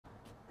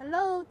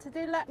Hello,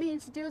 today let me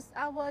introduce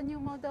our new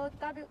model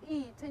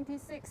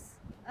WE26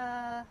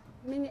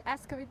 mini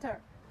excavator.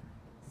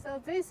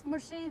 So this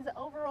machine's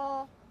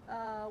overall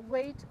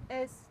weight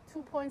is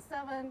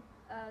 2.7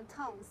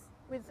 tons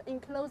with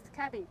enclosed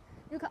cabin.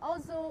 You can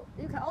also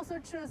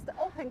choose the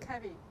open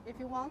cabin if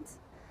you want,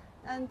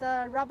 and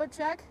the rubber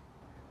track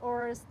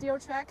or steel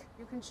track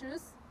you can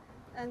choose.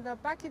 And the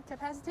bucket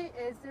capacity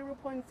is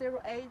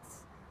 0.08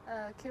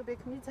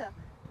 cubic meter.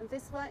 And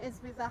this one is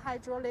with a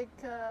hydraulic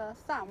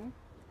thumb.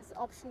 It's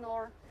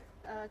optional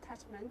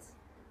attachment.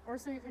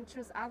 Also, you can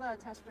choose other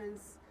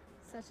attachments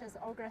such as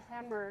auger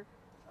hammer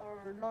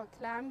or log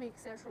clamp,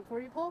 etc.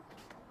 gripple.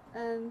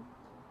 And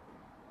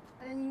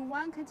in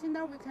one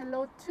container, we can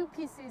load 2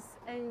 pieces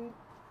in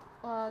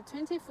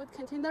 20-foot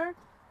container,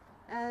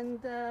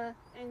 and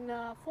in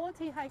a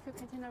 40 high cube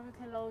container, we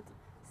can load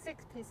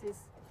 6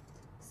 pieces.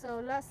 So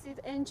let's see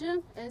the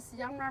engine. It's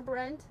YANMAR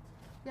brand,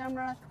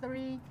 YANMAR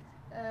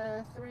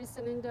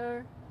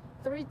 3-cylinder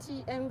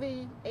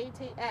 3TMV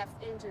 80F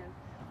engine.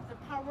 The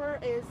power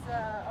is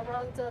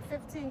around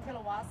 15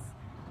 kilowatts.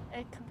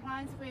 It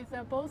complies with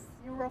both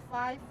Euro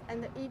 5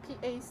 and the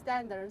EPA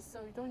standards,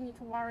 so you don't need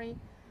to worry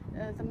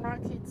the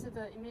market,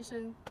 the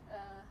emission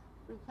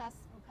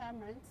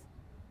requirements.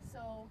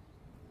 So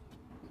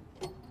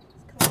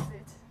let's close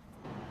it.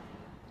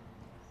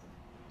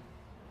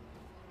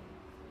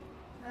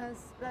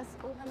 Let's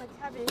open the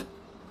cabin.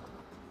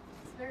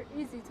 It's very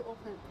easy to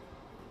open.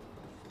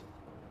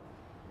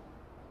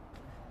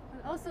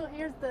 And also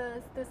here's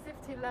the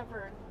safety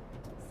lever.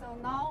 So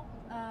now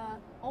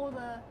all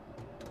the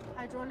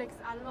hydraulics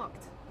are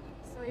locked.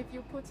 So if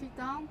you put it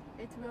down,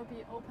 it will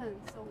be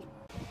open. So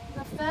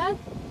the fan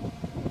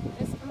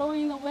is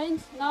blowing the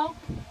wind now.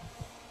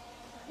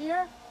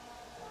 Here,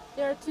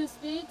 there are 2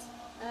 speeds,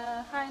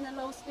 high and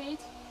low speed.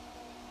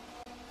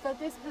 The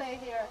display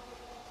here,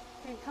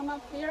 you can come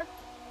up here.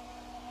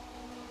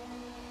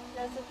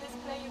 There's a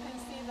display, you can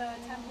see the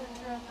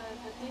temperature,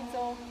 the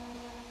diesel,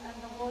 and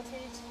the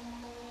voltage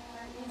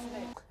very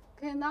easily.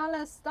 Okay, now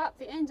let's start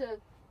the engine.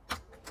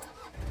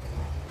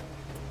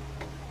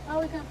 Now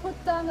we can put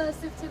down the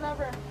safety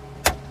lever.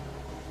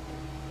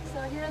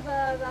 So here's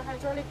the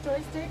hydraulic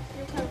joystick.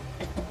 You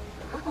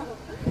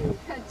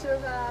can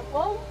choose the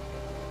bowl,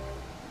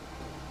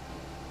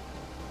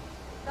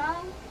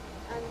 down,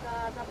 and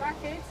the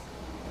bucket,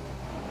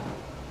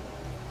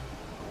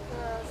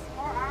 the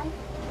small arm,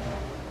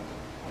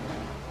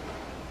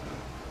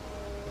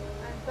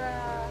 and the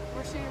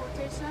machine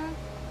rotation.